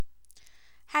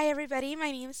Hi, everybody.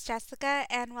 My name is Jessica,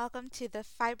 and welcome to the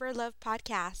Fiber Love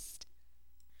Podcast.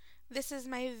 This is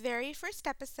my very first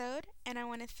episode, and I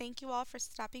want to thank you all for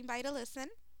stopping by to listen.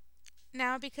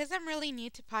 Now, because I'm really new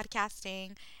to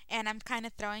podcasting and I'm kind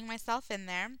of throwing myself in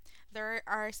there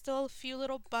are still a few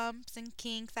little bumps and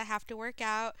kinks I have to work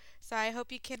out, so I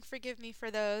hope you can forgive me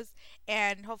for those,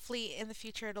 and hopefully in the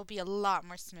future it'll be a lot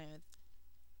more smooth.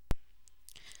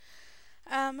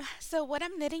 So what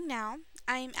I'm knitting now,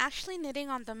 I'm actually knitting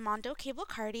on the Mondo Cable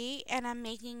Cardi, and I'm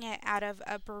making it out of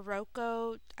a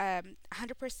Barocco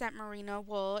 100% merino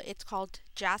wool. It's called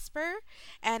Jasper,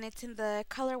 and it's in the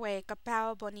colorway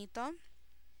Capao Bonito,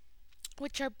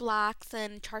 which are blacks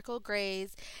and charcoal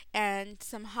grays and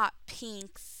some hot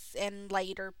pinks and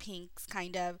lighter pinks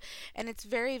kind of, and it's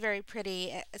very very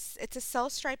pretty. It's a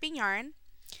self striping yarn,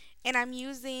 and I'm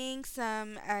using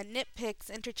some Knit Picks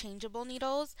interchangeable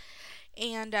needles,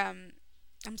 and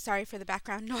I'm sorry for the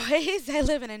background noise. I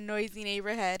live in a noisy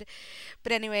neighborhood.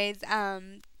 But anyways,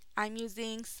 I'm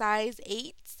using size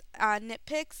 8 Knit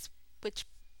Picks, which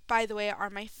by the way are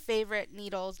my favorite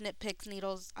needles. Knit Picks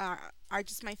needles are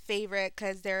just my favorite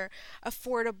because they're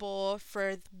affordable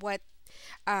for what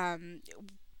um,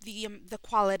 the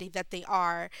quality that they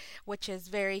are, which is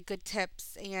very good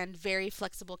tips and very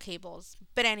flexible cables.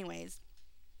 But anyways,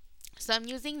 so I'm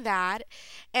using that,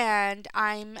 and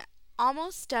I'm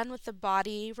almost done with the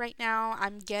body right now.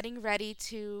 I'm getting ready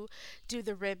to do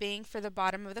the ribbing for the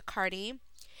bottom of the cardi.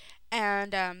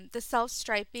 And the self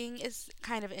striping is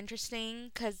kind of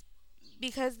interesting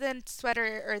because the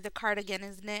sweater or the cardigan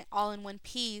is knit all in one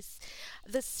piece,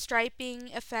 the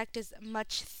striping effect is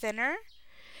much thinner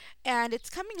and it's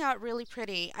coming out really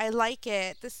pretty. I like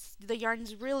it. The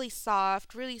yarn's really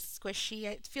soft, really squishy.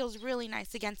 It feels really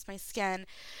nice against my skin,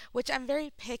 which I'm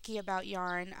very picky about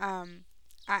yarn.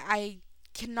 I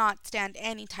cannot stand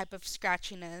any type of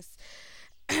scratchiness.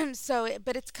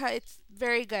 But it's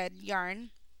very good yarn,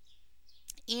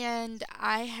 and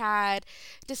I had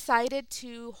decided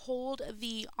to hold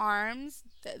the arms,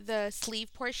 the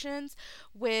sleeve portions,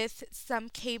 with some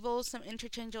cables, some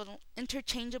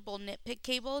interchangeable knit pick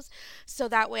cables, so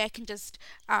that way I can just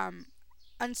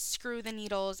unscrew the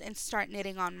needles and start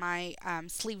knitting on my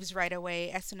sleeves right away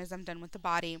as soon as I'm done with the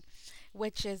body,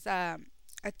 which is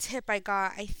a tip I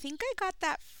got. I think I got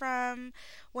that from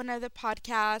one of the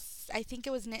podcasts. I think it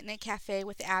was Knit Knit Cafe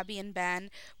with Abby and Ben,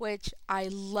 which I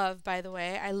love, by the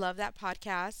way. I love that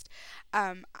podcast.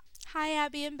 Um, Hi,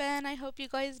 Abby and Ben. I hope you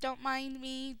guys don't mind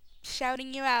me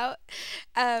shouting you out.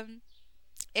 Um,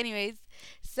 Anyways,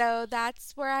 so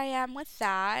that's where I am with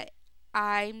that.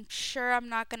 I'm sure I'm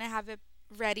not going to have it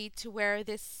ready to wear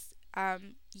this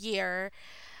year.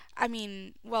 I'll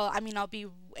be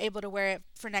able to wear it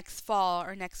for next fall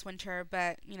or next winter,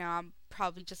 but I'll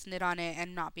probably just knit on it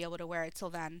and not be able to wear it till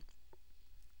then.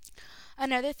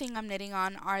 Another thing I'm knitting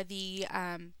on are the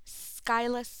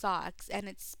Skyla socks, and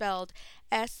it's spelled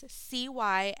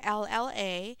Scylla.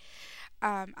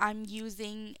 I'm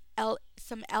using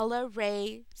some Ella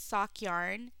Ray sock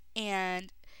yarn,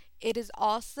 and it is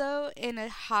also in a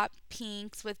hot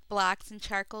pinks with blacks and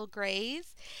charcoal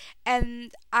grays.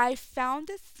 And I found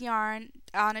this yarn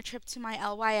on a trip to my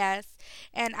LYS,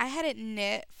 and I had it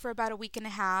knit for about a week and a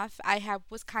half.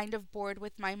 Was kind of bored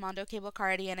with my Mondo Cable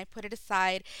Cardi, and I put it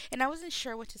aside, and I wasn't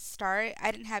sure what to start.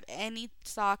 I didn't have any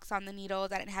socks on the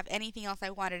needles. I didn't have anything else I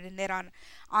wanted to knit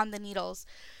on the needles.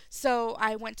 So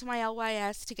I went to my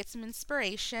LYS to get some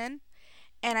inspiration,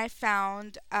 and I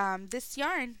found this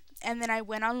yarn. And then I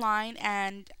went online,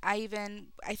 and I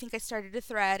think I started a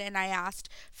thread, and I asked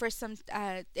for some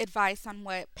advice on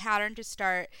what pattern to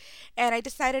start. And I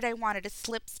decided I wanted a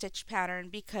slip stitch pattern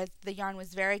because the yarn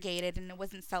was variegated and it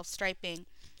wasn't self striping.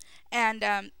 And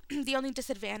the only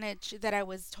disadvantage that I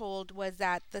was told was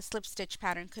that the slip stitch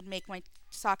pattern could make my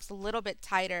socks a little bit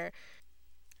tighter.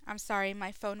 I'm sorry,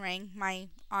 my phone rang. My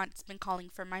aunt's been calling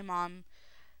for my mom.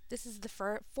 This is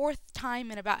the fourth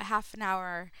time in about half an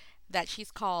hour that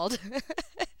she's called.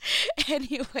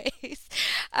 Anyways,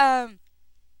 um,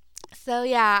 so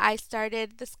yeah, I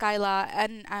started the Skyla,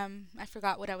 and I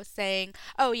forgot what I was saying.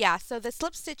 Oh yeah, so the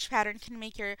slip stitch pattern can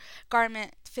make your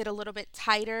garment fit a little bit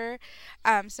tighter.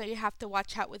 So you have to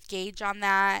watch out with gauge on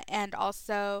that, and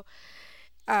also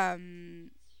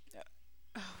um,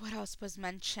 what else was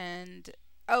mentioned?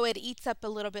 Oh, it eats up a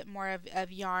little bit more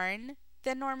of yarn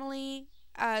than normally,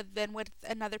 than with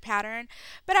another pattern.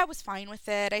 But I was fine with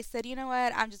it. I said, you know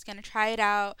what, I'm just going to try it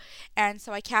out. And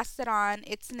so I cast it on.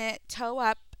 It's knit toe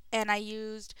up, and I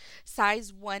used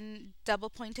size 1 double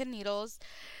pointed needles.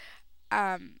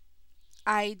 Um,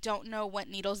 I don't know what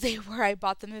needles they were. I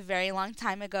bought them a very long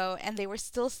time ago, and they were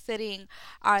still sitting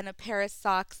on a pair of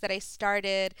socks that I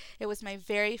started. It was my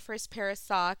very first pair of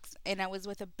socks, and I was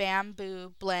with a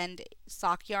bamboo blend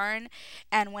sock yarn.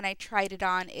 And when I tried it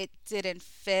on, it didn't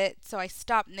fit, so I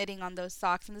stopped knitting on those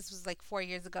socks. And this was like 4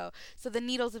 years ago. So the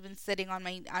needles have been sitting on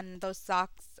those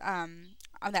socks.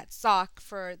 On that sock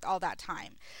for all that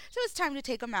time. So it was time to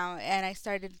take them out, and I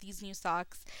started these new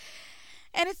socks,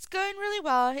 and it's going really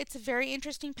well. It's a very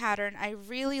interesting pattern. I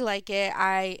really like it.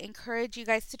 I encourage you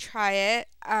guys to try it.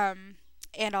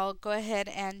 And I'll go ahead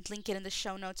and link it in the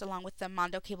show notes along with the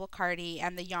Mondo Cable Cardi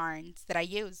and the yarns that I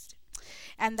used.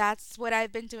 And that's what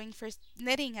I've been doing for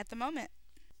knitting at the moment.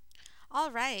 All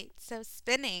right, so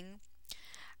spinning.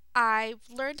 I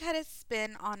learned how to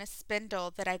spin on a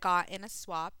spindle that I got in a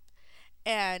swap,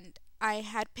 and I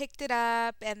had picked it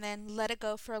up and then let it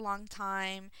go for a long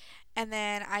time. And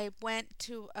then I went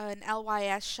to an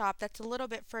LYS shop that's a little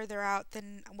bit further out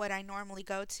than what I normally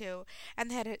go to,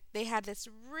 and they had this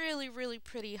really really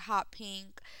pretty hot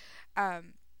pink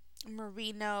um,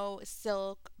 merino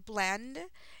silk blend.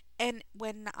 And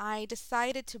when I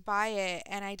decided to buy it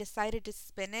and I decided to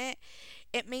spin it,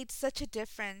 it made such a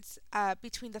difference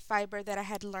between the fiber that I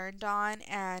had learned on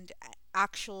and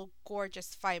actual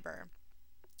gorgeous fiber.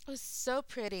 It was so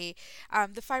pretty.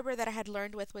 The fiber that I had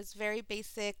learned with was very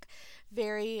basic,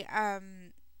 very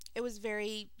it was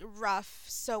very rough.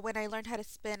 So when I learned how to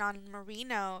spin on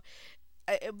merino,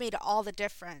 it made all the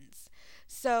difference.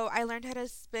 So I learned how to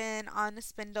spin on a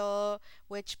spindle,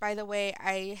 which by the way,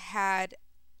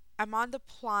 I'm on the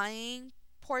plying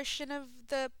portion of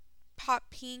the pop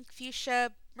pink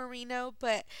fuchsia merino,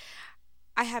 but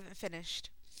I haven't finished.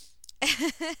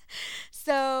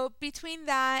 So between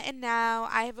that and now,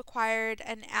 I have acquired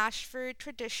an Ashford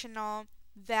traditional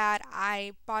that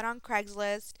I bought on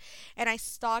Craigslist, and I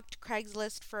stalked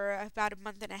Craigslist for about a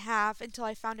month and a half until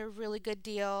I found a really good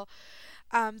deal.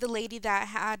 The lady that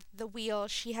had the wheel,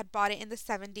 she had bought it in the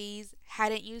 70s,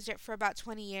 hadn't used it for about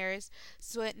 20 years,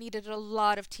 so it needed a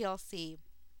lot of TLC.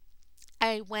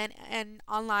 I went and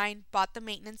online bought the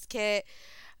maintenance kit,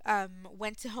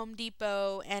 went to Home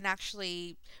Depot and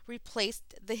actually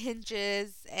replaced the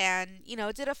hinges and,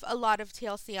 did a lot of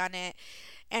TLC on it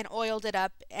and oiled it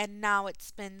up, and now it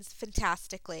spins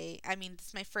fantastically. I mean,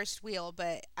 it's my first wheel,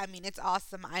 but I mean, it's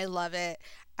awesome. I love it.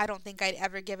 I don't think I'd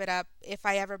ever give it up. If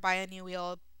I ever buy a new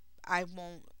wheel, I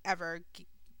won't ever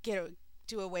get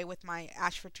do away with my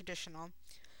Ashford traditional.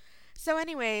 So,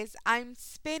 anyways, I'm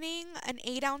spinning an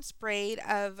 8 ounce braid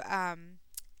of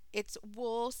it's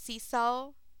wool sea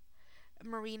cell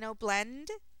merino blend,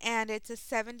 and it's a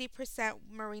 70%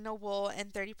 merino wool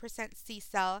and 30% sea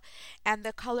cell, and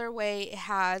the colorway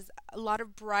has a lot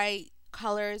of bright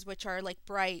colors, which are like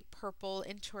bright purple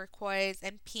and turquoise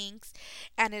and pinks,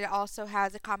 and it also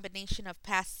has a combination of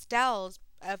pastels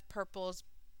of purples,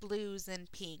 blues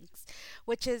and pinks,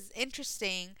 which is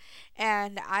interesting,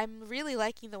 and I'm really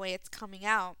liking the way it's coming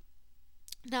out.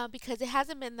 Now, because it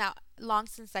hasn't been that long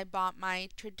since I bought my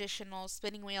traditional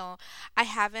spinning wheel, I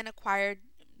haven't acquired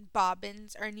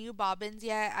bobbins or new bobbins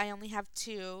yet. I only have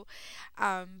two,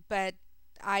 but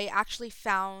I actually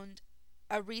found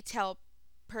a retail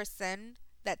person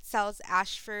that sells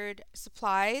Ashford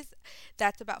supplies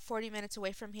that's about 40 minutes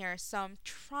away from here. So I'm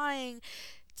trying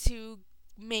to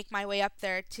make my way up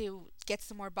there to get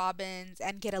some more bobbins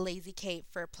and get a lazy Kate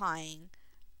for applying.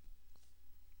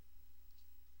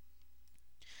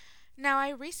 Now, I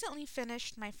recently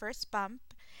finished my first bump,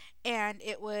 and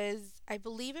I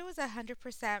believe it was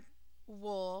 100%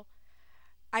 wool.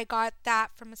 I got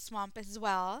that from a swamp as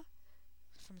well.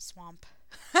 From a swamp.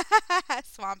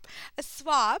 Swamp. A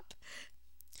swap.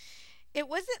 It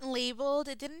wasn't labeled,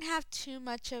 it didn't have too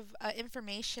much of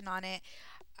information on it.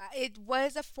 It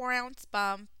was a 4 ounce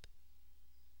bump.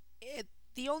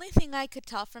 The only thing I could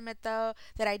tell from it, though,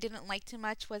 that I didn't like too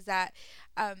much was that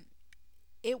um,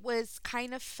 it was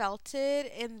kind of felted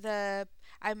in the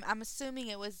I'm assuming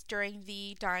it was during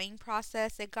the dyeing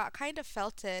process. It got kind of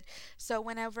felted. So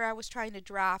whenever I was trying to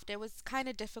draft, it was kind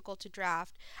of difficult to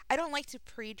draft. I don't like to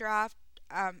pre-draft.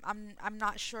 I'm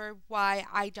not sure why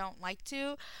I don't like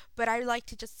to, but I like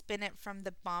to just spin it from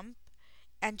the bump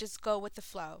and just go with the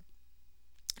flow.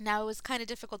 Now it was kind of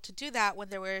difficult to do that when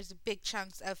there was big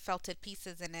chunks of felted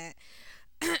pieces in it.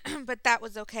 But that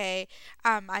was okay.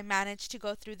 I managed to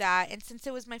go through that, and since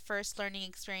it was my first learning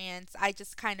experience, I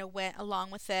just kind of went along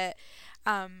with it.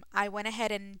 I went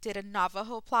ahead and did a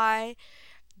Navajo ply,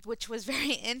 which was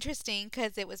very interesting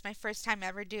because it was my first time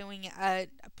ever doing a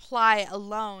ply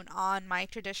alone on my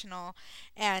traditional,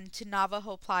 and to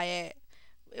Navajo ply it.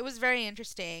 It was very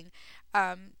interesting.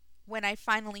 Um, when I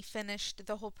finally finished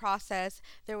the whole process,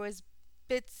 there was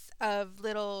bits of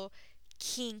little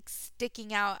kinks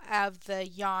sticking out of the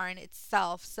yarn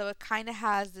itself. So it kind of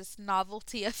has this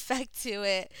novelty effect to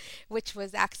it, which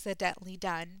was accidentally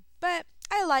done. But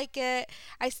I like it.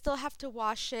 I still have to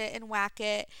wash it and whack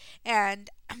it. And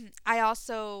I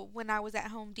also, when I was at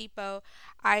Home Depot,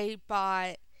 I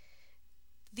bought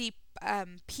the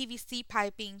PVC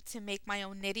piping to make my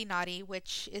own nitty notty,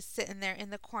 which is sitting there in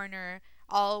the corner,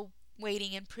 all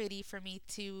waiting and pretty for me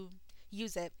to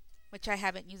use it, which I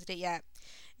haven't used it yet.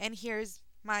 And here's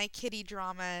my kitty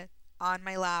drama on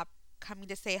my lap coming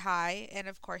to say hi, and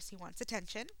of course, he wants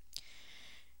attention.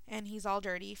 And he's all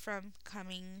dirty from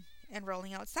coming and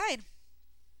rolling outside.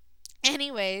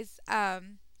 Anyways,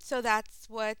 so that's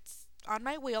what's on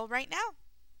my wheel right now.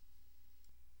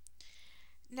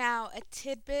 Now, a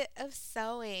tidbit of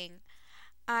sewing.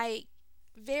 I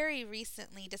very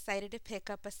recently decided to pick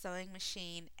up a sewing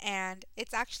machine, and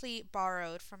it's actually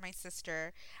borrowed from my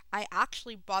sister. I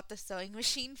actually bought the sewing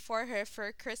machine for her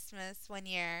for Christmas one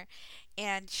year,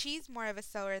 and she's more of a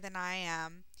sewer than I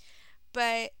am.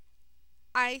 But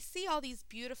I see all these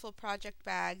beautiful project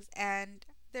bags, and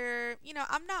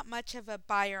I'm not much of a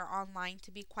buyer online,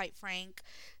 to be quite frank.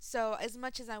 So as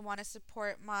much as I want to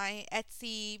support my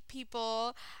Etsy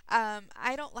people,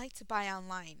 I don't like to buy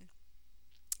online.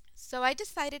 So I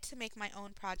decided to make my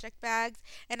own project bags,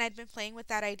 and I'd been playing with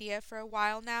that idea for a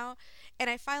while now, and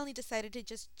I finally decided to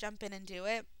just jump in and do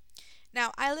it.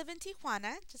 Now, I live in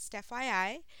Tijuana, just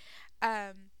FYI,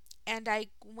 and I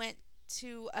went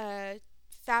to a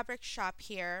fabric shop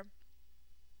here,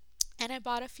 and I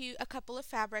bought a couple of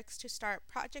fabrics to start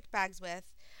project bags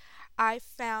with. I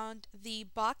found the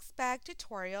box bag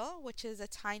tutorial, which is a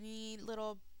tiny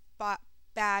little bo-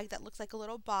 bag that looks like a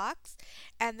little box.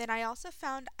 And then I also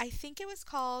found, I think it was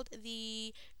called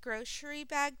the grocery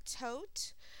bag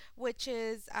tote, which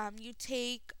is you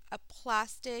take a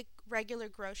plastic regular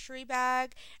grocery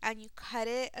bag and you cut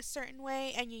it a certain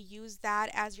way and you use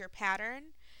that as your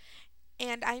pattern.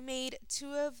 And I made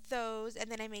two of those, and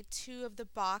then I made two of the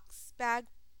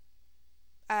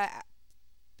uh,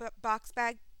 box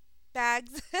bag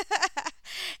bags,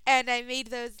 and I made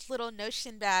those little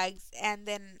Notion bags, and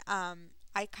then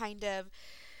I kind of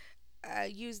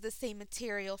used the same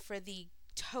material for the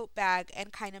tote bag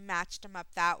and kind of matched them up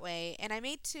that way. And I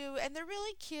made two, and they're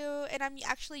really cute. And I'm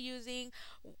actually using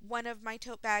one of my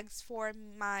tote bags for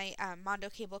my Mondo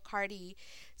Cable Cardi.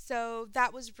 So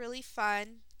that was really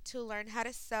fun to learn how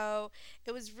to sew.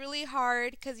 It was really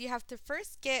hard because you have to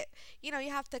first you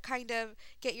have to kind of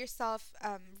get yourself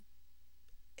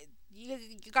you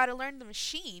got to learn the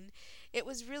machine. It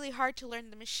was really hard to learn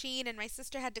the machine, and my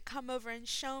sister had to come over and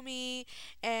show me,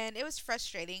 and it was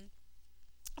frustrating.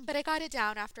 But I got it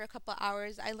down after a couple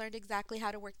hours. I learned exactly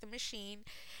how to work the machine,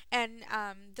 and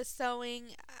the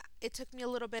sewing. It took me a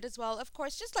little bit as well. Of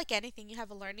course, just like anything, you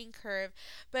have a learning curve.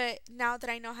 But now that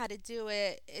I know how to do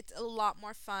it, it's a lot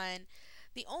more fun.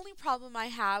 The only problem I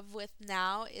have with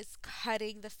now is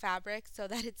cutting the fabric so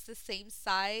that it's the same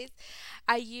size.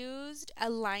 I used a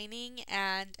lining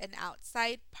and an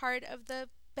outside part of the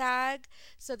bag.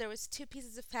 So there was two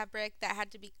pieces of fabric that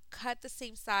had to be cut the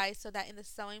same size so that in the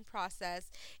sewing process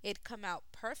it'd come out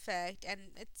perfect, and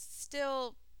it's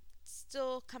still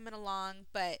coming along,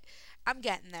 but I'm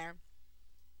getting there.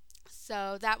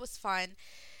 So that was fun.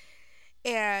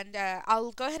 And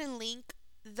I'll go ahead and link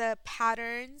the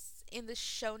patterns in the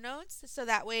show notes so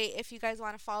that way if you guys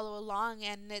want to follow along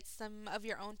and knit some of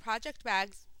your own project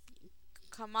bags,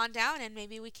 come on down and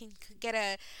maybe we can get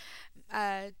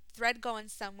a thread going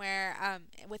somewhere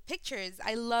with pictures.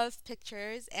 I love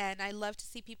pictures and I love to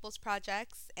see people's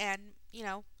projects, and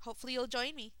hopefully you'll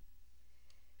join me.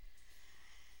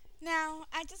 Now,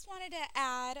 I just wanted to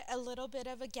add a little bit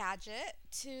of a gadget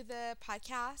to the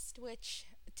podcast, which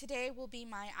today will be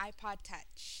my iPod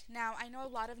Touch. Now, I know a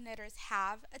lot of knitters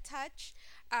have a touch.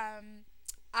 Um,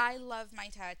 I love my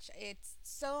touch. It's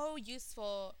so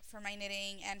useful for my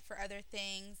knitting and for other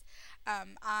things.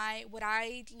 I what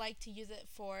I like to use it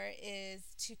for is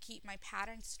to keep my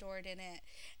patterns stored in it.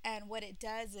 And what it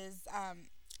does is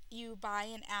you buy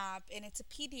an app, and it's a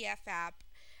PDF app.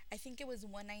 I think it was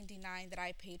 199 that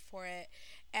I paid for it,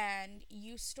 and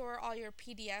you store all your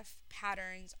PDF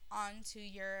patterns onto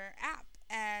your app,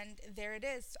 and there it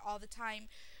is all the time.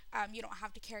 You don't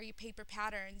have to carry paper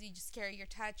patterns; you just carry your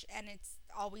touch, and it's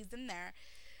always in there.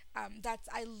 That's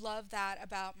I love that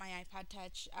about my iPod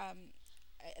Touch.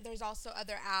 There's also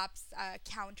other apps,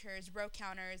 counters, row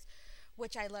counters,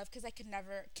 which I love because I could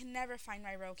never find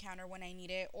my row counter when I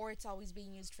need it, or it's always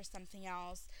being used for something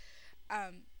else.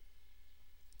 Um,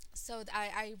 So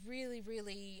I really,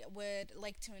 really would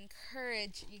like to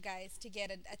encourage you guys to get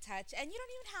a touch. And you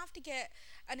don't even have to get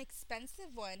an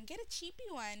expensive one. Get a cheapy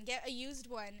one. Get a used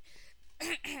one.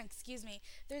 Excuse me.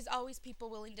 There's always people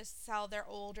willing to sell their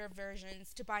older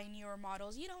versions to buy newer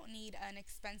models. You don't need an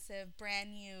expensive,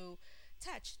 brand new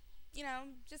touch.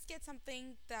 Just get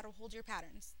something that'll hold your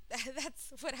patterns.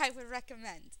 That's what I would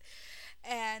recommend.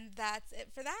 And that's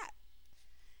it for that.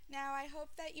 Now, I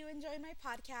hope that you enjoyed my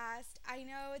podcast. I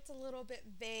know it's a little bit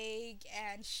vague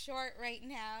and short right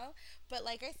now, but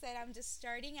like I said, I'm just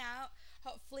starting out.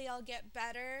 Hopefully, I'll get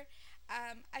better.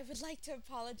 I would like to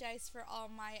apologize for all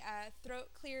my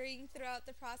throat clearing throughout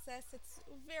the process. It's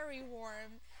very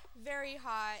warm, very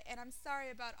hot, and I'm sorry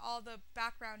about all the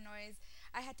background noise.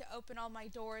 I had to open all my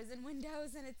doors and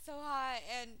windows, and it's so hot.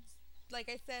 And like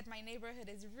I said, my neighborhood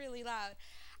is really loud.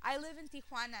 I live in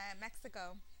Tijuana,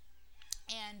 Mexico,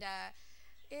 and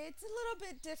it's a little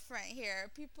bit different here.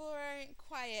 People aren't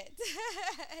quiet.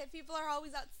 People are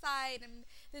always outside, and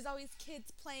there's always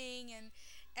kids playing, and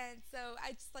so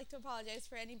I just like to apologize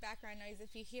for any background noise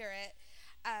if you hear it.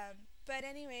 But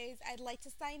anyways, I'd like to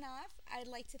sign off. I'd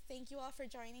like to thank you all for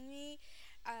joining me.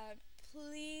 Uh,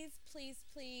 Please, please,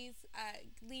 please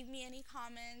leave me any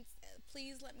comments.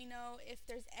 Please let me know if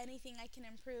there's anything I can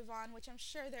improve on, which I'm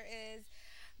sure there is.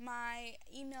 My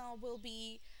email will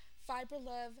be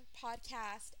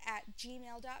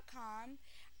fiberlovepodcast@gmail.com.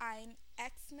 I'm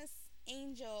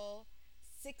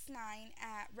xmasangel69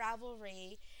 at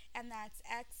Ravelry, and that's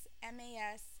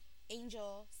XMAS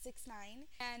Angel69.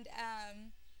 And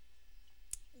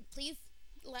please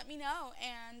let me know,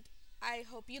 and I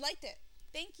hope you liked it.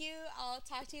 Thank you. I'll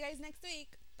talk to you guys next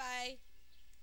week. Bye.